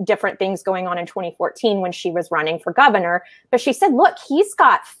many different things going on in 2014 when she was running for governor. But she said, look, he's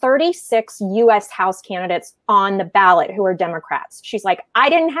got 36 U.S. House candidates on the ballot who are Democrats. She's like, I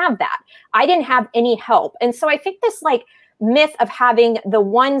didn't have that. I didn't have any help. And so I think this myth of having the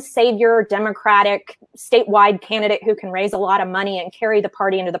one savior Democratic statewide candidate who can raise a lot of money and carry the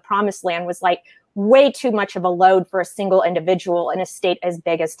party into the promised land was way too much of a load for a single individual in a state as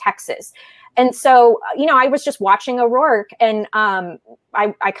big as Texas. And so, I was just watching O'Rourke, and I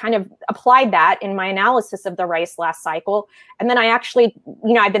kind of applied that in my analysis of the race last cycle. And then I actually,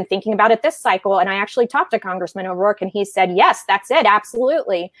 I've been thinking about it this cycle, and I actually talked to Congressman O'Rourke, and he said, yes, that's it.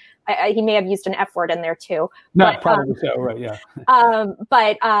 Absolutely. He may have used an F word in there too. Not probably so, right? Yeah.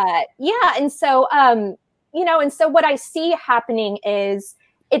 Yeah. And so, and so what I see happening is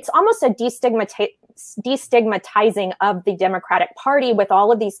it's almost a destigmatizing of the Democratic Party, with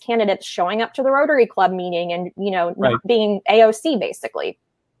all of these candidates showing up to the Rotary Club meeting and, right, not being AOC basically.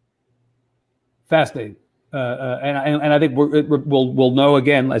 Fascinating. And I think we'll know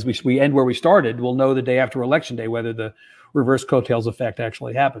again, as we end where we started, we'll know the day after Election Day whether the reverse coattails effect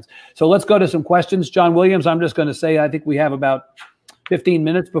actually happens. So let's go to some questions. John Williams, I'm just going to say, I think we have about 15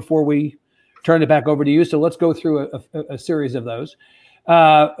 minutes before we turn it back over to you. So let's go through a series of those.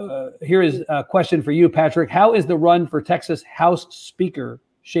 Here is a question for you, Patrick. How is the run for Texas House Speaker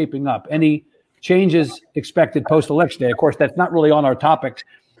shaping up? Any changes expected post-Election Day? Of course, that's not really on our topic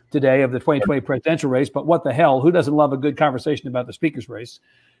today of the 2020 presidential race, but what the hell? Who doesn't love a good conversation about the speaker's race?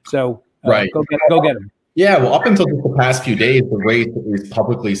 So right. Go get him. Yeah, well, up until just the past few days, the race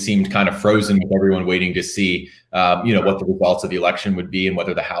publicly seemed kind of frozen, with everyone waiting to see, what the results of the election would be and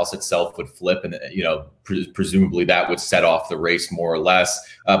whether the House itself would flip. And, presumably that would set off the race more or less.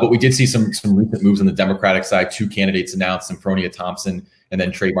 But we did see some recent moves on the Democratic side. Two candidates announced, Sempronia Thompson and then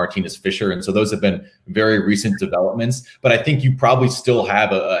Trey Martinez Fisher. And so those have been very recent developments. But I think you probably still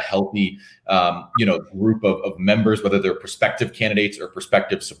have a healthy, group of members, whether they're prospective candidates or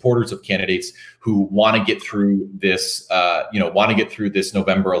prospective supporters of candidates, who want to get through this,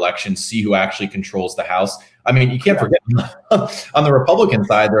 November election, see who actually controls the House. I mean, you can't forget on the Republican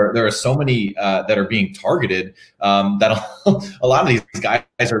side, there are so many that are being targeted that a lot of these guys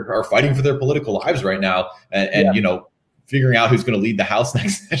are fighting for their political lives right now. And figuring out who's going to lead the House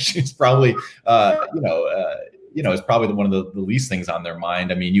next session is probably, is probably one of the least things on their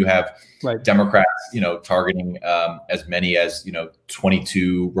mind. I mean, you have Democrats, targeting as many as,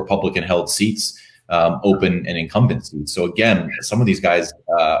 22 Republican-held seats, open and incumbent seats. So again, some of these guys,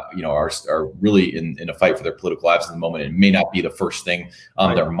 are really in a fight for their political lives at the moment. It may not be the first thing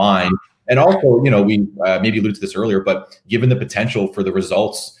on their mind. And also, we maybe alluded to this earlier, but given the potential for the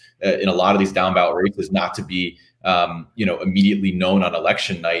results in a lot of these down ballot races not to be immediately known on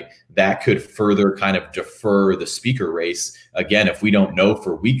election night, that could further kind of defer the speaker race. Again, if we don't know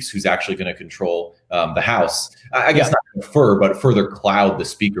for weeks who's actually going to control the House, I guess not defer, but further cloud the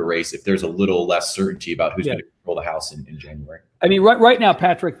speaker race if there's a little less certainty about who's going to control the House in January. I mean, right now,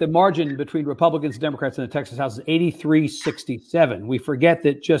 Patrick, the margin between Republicans and Democrats in the Texas House is 83-67. We forget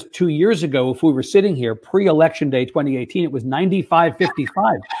that just 2 years ago, if we were sitting here pre-election day 2018, it was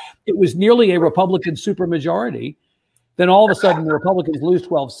 95-55. It was nearly a Republican supermajority. Then all of a sudden, the Republicans lose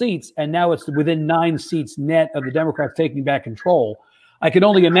 12 seats, and now it's within 9 seats net of the Democrats taking back control. I can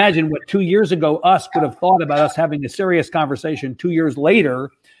only imagine what 2 years ago us would have thought about us having a serious conversation 2 years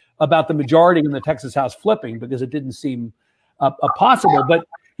later about the majority in the Texas House flipping, because it didn't seem possible. But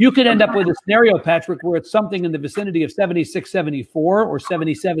you could end up with a scenario, Patrick, where it's something in the vicinity of 76-74 or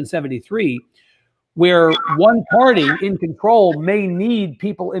 77-73, where one party in control may need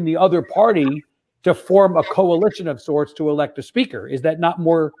people in the other party to form a coalition of sorts to elect a speaker. Is that not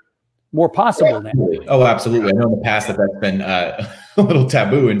more possible now? Oh, absolutely. I know in the past that's been a little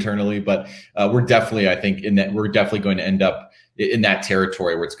taboo internally, but we're definitely, I think, we're definitely going to end up in that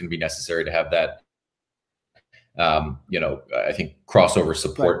territory where it's going to be necessary to have that I think crossover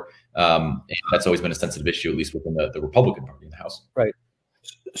support. And that's always been a sensitive issue, at least within the Republican Party in the House. Right.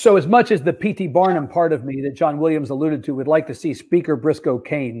 So as much as the P.T. Barnum part of me that John Williams alluded to would like to see Speaker Briscoe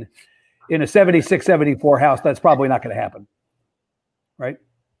Cain in a 76-74 House, that's probably not going to happen. Right?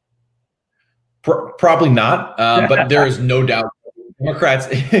 Probably not. But there is no doubt Democrats,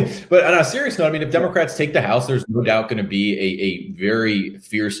 but on a serious note, I mean, if Democrats take the House, there's no doubt going to be a very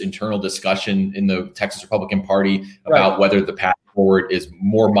fierce internal discussion in the Texas Republican Party about whether the path forward is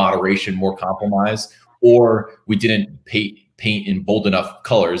more moderation, more compromise, or we didn't paint in bold enough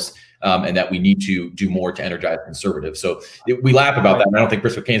colors, and that we need to do more to energize conservatives. So we laugh about that. And I don't think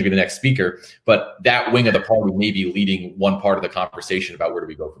Briscoe Cain is going to be the next speaker, but that wing of the party may be leading one part of the conversation about where do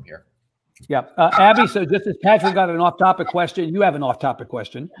we go from here. Yeah. Abby, so just as Patrick got an off-topic question, you have an off-topic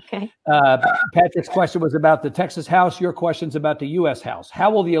question. Okay. Patrick's question was about the Texas House. Your question's about the U.S. House. How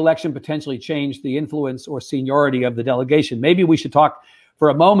will the election potentially change the influence or seniority of the delegation? Maybe we should talk for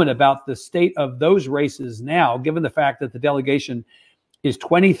a moment about the state of those races now, given the fact that the delegation is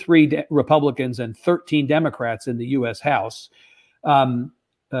 23 Republicans and 13 Democrats in the U.S. House. Where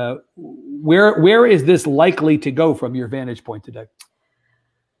is this likely to go from your vantage point today?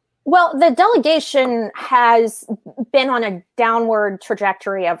 Well, the delegation has been on a downward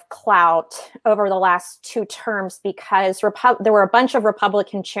trajectory of clout over the last 2 terms because there were a bunch of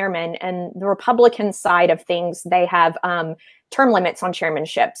Republican chairmen, and the Republican side of things, they have term limits on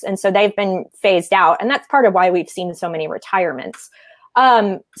chairmanships. And so they've been phased out. And that's part of why we've seen so many retirements.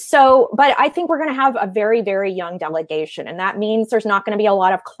 But I think we're going to have a very, very young delegation. And that means there's not going to be a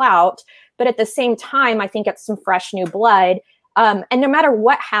lot of clout. But at the same time, I think it's some fresh new blood. And no matter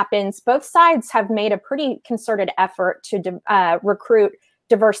what happens, both sides have made a pretty concerted effort to recruit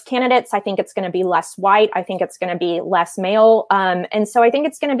diverse candidates. I think it's going to be less white. I think it's going to be less male. And so I think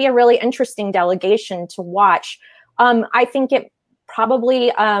it's going to be a really interesting delegation to watch. I think it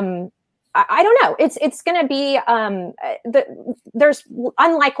probably, I don't know. It's going to be, there's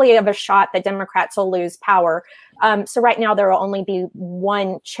unlikely of a shot that Democrats will lose power. So right now there will only be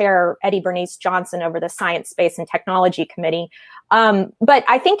one chair, Eddie Bernice Johnson, over the Science, Space, and Technology Committee. But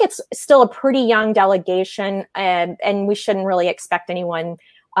I think it's still a pretty young delegation, and we shouldn't really expect anyone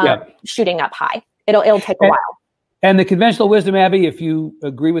shooting up high. It'll take a while. And the conventional wisdom, Abby, if you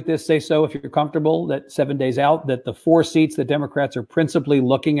agree with this, say so. If you're comfortable that 7 days out, that the 4 seats that Democrats are principally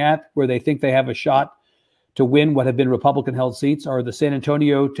looking at where they think they have a shot to win what have been Republican-held seats are the San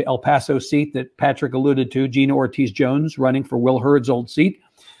Antonio to El Paso seat that Patrick alluded to, Gina Ortiz-Jones running for Will Hurd's old seat.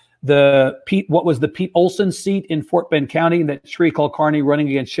 What was the Pete Olson seat in Fort Bend County that Sri Kulkarni running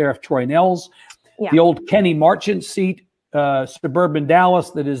against Sheriff Troy Nels. Yeah. The old Kenny Marchant seat, suburban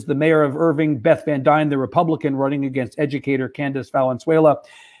Dallas, that is the mayor of Irving, Beth Van Dyne, the Republican, running against educator Candace Valenzuela.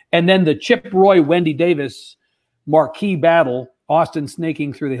 And then the Chip Roy, Wendy Davis marquee battle, Austin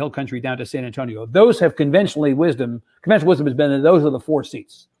snaking through the hill country down to San Antonio. Those have conventional wisdom has been that those are the 4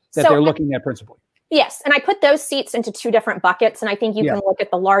 seats that they're looking at principally. Yes, and I put those seats into 2 different buckets, and I think you can look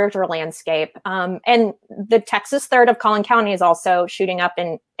at the larger landscape. And the Texas third of Collin County is also shooting up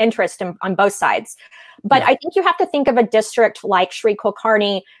in interest on both sides. But I think you have to think of a district like Sri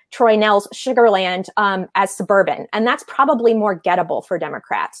Kulkarni, Troy Nels, Sugar Land as suburban, and that's probably more gettable for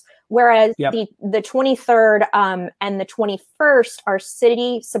Democrats. Whereas the 23rd and the 21st are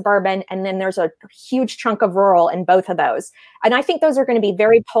city, suburban, and then there's a huge chunk of rural in both of those. And I think those are going to be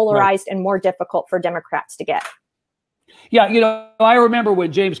very polarized and more difficult for Democrats to get. Yeah, I remember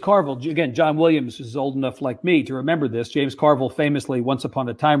when James Carville, again, John Williams is old enough like me to remember this. James Carville famously, once upon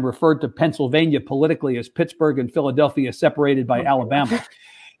a time, referred to Pennsylvania politically as Pittsburgh and Philadelphia separated by Alabama.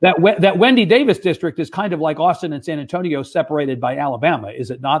 That Wendy Davis district is kind of like Austin and San Antonio separated by Alabama,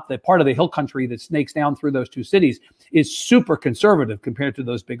 is it not? That part of the hill country that snakes down through those 2 cities is super conservative compared to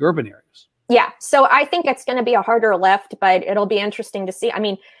those big urban areas. Yeah, so I think it's going to be a harder lift, but it'll be interesting to see. I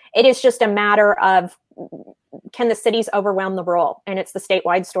mean, it is just a matter of, can the cities overwhelm the rural? And it's the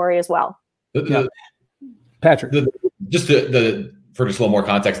statewide story as well. Patrick. For just a little more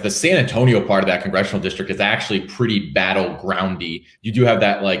context, the San Antonio part of that congressional district is actually pretty battlegroundy. You do have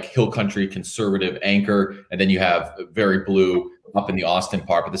that like hill country conservative anchor, and then you have very blue up in the Austin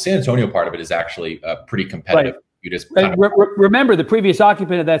part. But the San Antonio part of it is actually pretty competitive. Right. You just remember the previous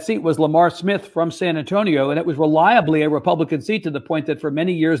occupant of that seat was Lamar Smith from San Antonio, and it was reliably a Republican seat to the point that for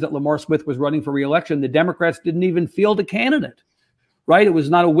many years that Lamar Smith was running for re-election, the Democrats didn't even field a candidate. Right? It was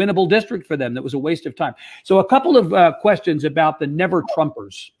not a winnable district for them. That was a waste of time. So a couple of questions about the never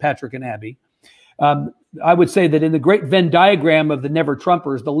Trumpers, Patrick and Abby. I would say that in the great Venn diagram of the never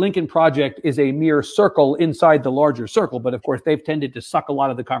Trumpers, the Lincoln Project is a mere circle inside the larger circle. But of course, they've tended to suck a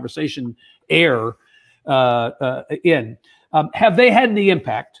lot of the conversation air in. Have they had any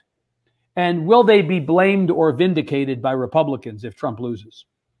impact? And will they be blamed or vindicated by Republicans if Trump loses?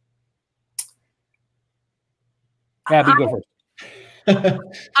 Abby, go first.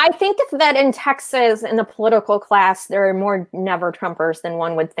 I think that in Texas, in the political class, there are more never Trumpers than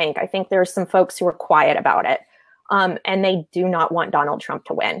one would think. I think there's some folks who are quiet about it, and they do not want Donald Trump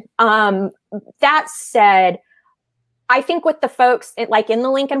to win. That said, I think with the folks like in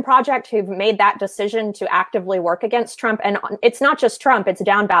the Lincoln Project who've made that decision to actively work against Trump, and it's not just Trump, it's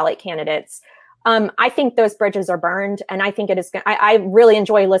down ballot candidates. I think those bridges are burned, and I think it is. I really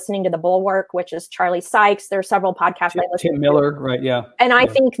enjoy listening to The Bulwark, which is Charlie Sykes. There are several podcasts I listen to. Tim Miller, right? Yeah. And I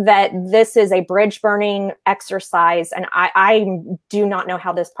think that this is a bridge burning exercise, and I do not know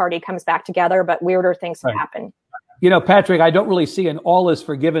how this party comes back together, but weirder things have happened. You know, Patrick, I don't really see an all is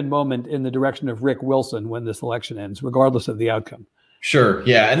forgiven moment in the direction of Rick Wilson when this election ends, regardless of the outcome. Sure.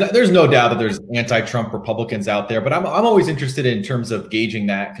 Yeah. And there's no doubt that there's anti-Trump Republicans out there, but I'm always interested in terms of gauging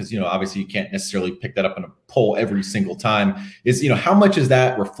that because, you know, obviously you can't necessarily pick that up in a poll every single time is, you know, how much is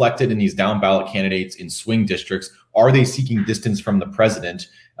that reflected in these down ballot candidates in swing districts? Are they seeking distance from the president?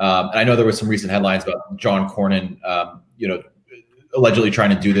 And I know there was some recent headlines about John Cornyn, you know, allegedly trying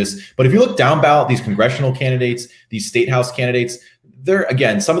to do this. But if you look down ballot, these congressional candidates, these state house candidates, they're,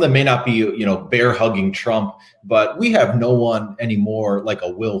 again, some of them may not be, you know, bear hugging Trump, but we have no one anymore like a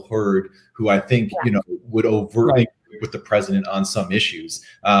Will Hurd, who I think, you know, would overtly with the president on some issues.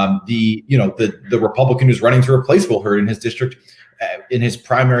 The Republican who's running to replace Will Hurd in his district, in his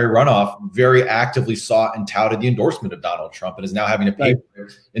primary runoff, very actively sought and touted the endorsement of Donald Trump and is now having to pay for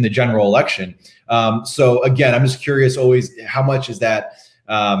it in the general election. So again, I'm just curious always, how much is that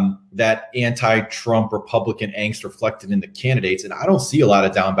that anti-Trump Republican angst reflected in the candidates? And I don't see a lot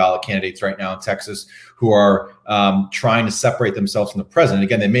of down ballot candidates right now in Texas who are trying to separate themselves from the president.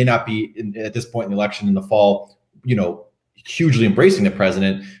 Again, they may not be at this point in the election in the fall, you know, hugely embracing the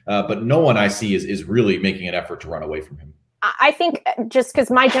president, but no one I see is really making an effort to run away from him. I think just because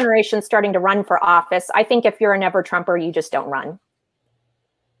my generation's starting to run for office, I think if you're a never Trumper, you just don't run.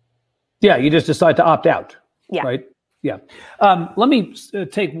 Yeah, you just decide to opt out. Yeah. Right. Yeah. Let me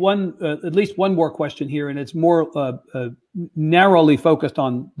take at least one more question here, and it's more narrowly focused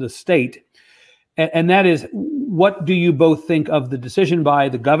on the state. And that is, what do you both think of the decision by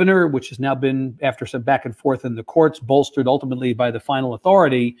the governor, which has now been, after some back and forth in the courts, bolstered ultimately by the final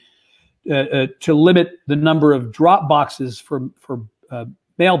authority, to limit the number of drop boxes for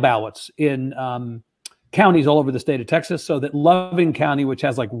mail ballots in counties all over the state of Texas, so that Loving County, which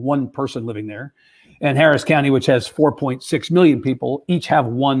has like one person living there, and Harris County, which has 4.6 million people, each have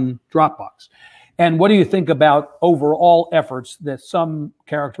one drop box. And what do you think about overall efforts that some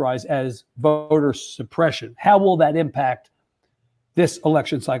characterize as voter suppression? How will that impact this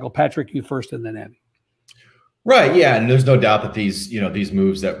election cycle? Patrick, you first, and then Abby. Right. Yeah. And there's no doubt that these, you know, these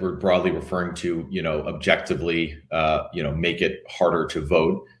moves that we're broadly referring to, you know, objectively, you know, make it harder to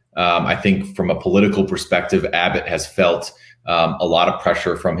vote. I think from a political perspective, Abbott has felt a lot of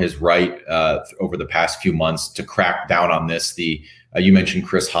pressure from his right over the past few months to crack down on this. You mentioned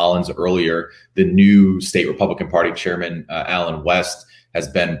Chris Hollins earlier. The new state Republican Party chairman, Alan West, has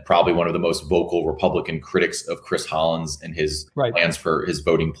been probably one of the most vocal Republican critics of Chris Hollins and his plans for his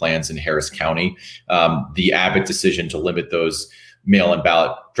voting plans in Harris County. The Abbott decision to limit those mail-in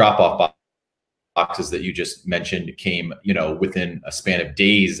ballot drop-off boxes that you just mentioned came, you know, within a span of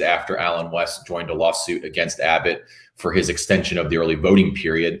days after Alan West joined a lawsuit against Abbott for his extension of the early voting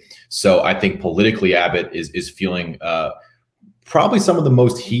period. So I think politically, Abbott is feeling probably some of the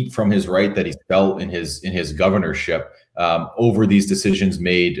most heat from his right that he's felt in his governorship over these decisions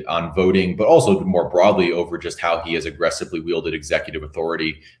made on voting, but also more broadly over just how he has aggressively wielded executive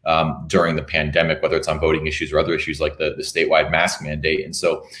authority during the pandemic, whether it's on voting issues or other issues like the statewide mask mandate. And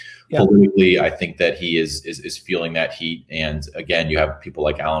so politically, I think that he is feeling that heat. And again, you have people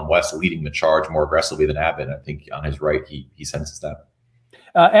like Alan West leading the charge more aggressively than Abbott. I think on his right, he senses that.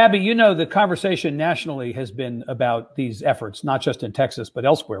 Abby, you know, the conversation nationally has been about these efforts, not just in Texas, but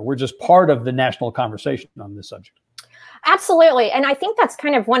elsewhere. We're just part of the national conversation on this subject. Absolutely. And I think that's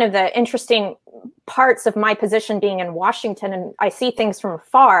kind of one of the interesting parts of my position being in Washington, and I see things from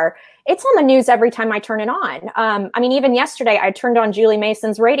afar. It's on the news every time I turn it on. I mean, even yesterday, I turned on Julie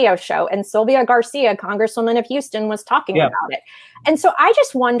Mason's radio show, and Sylvia Garcia, Congresswoman of Houston, was talking about it. And so I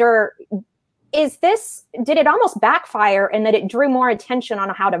just wonder, did it almost backfire in that it drew more attention on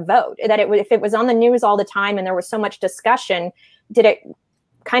how to vote? That if it was on the news all the time and there was so much discussion, did it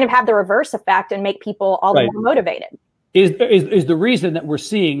kind of have the reverse effect and make people all the more motivated? Is the reason that we're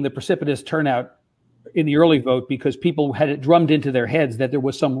seeing the precipitous turnout in the early vote because people had it drummed into their heads that there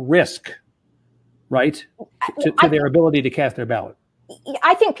was some risk right, to their ability to cast their ballot.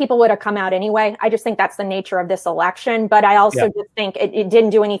 I think people would have come out anyway. I just think that's the nature of this election. But I also just think it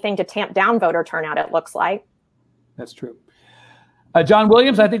didn't do anything to tamp down voter turnout, it looks like. That's true. John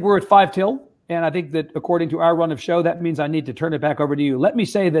Williams, I think we're at 5 till. And I think that according to our run of show, that means I need to turn it back over to you. Let me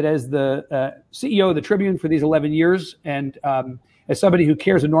say that as the CEO of the Tribune for these 11 years, and as somebody who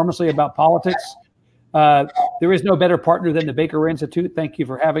cares enormously about politics, there is no better partner than the Baker Institute. Thank you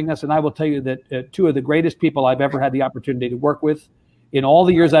for having us. And I will tell you that 2 of the greatest people I've ever had the opportunity to work with in all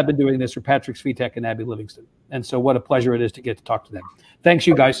the years I've been doing this are Patrick Svitek and Abby Livingston. And so what a pleasure it is to get to talk to them. Thanks,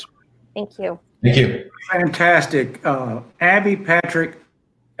 you guys. Thank you. Thank you. Fantastic. Abby, Patrick,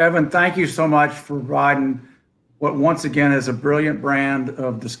 Evan, thank you so much for providing what once again is a brilliant brand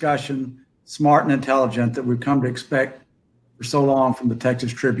of discussion, smart and intelligent, that we've come to expect for so long from the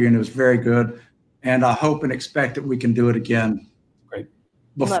Texas Tribune. It was very good. And I hope and expect that we can do it again. Great.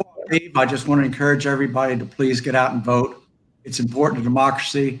 Before I leave, I just want to encourage everybody to please get out and vote. It's important to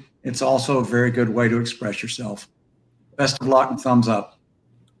democracy. It's also a very good way to express yourself. Best of luck and thumbs up.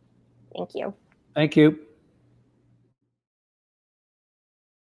 Thank you. Thank you.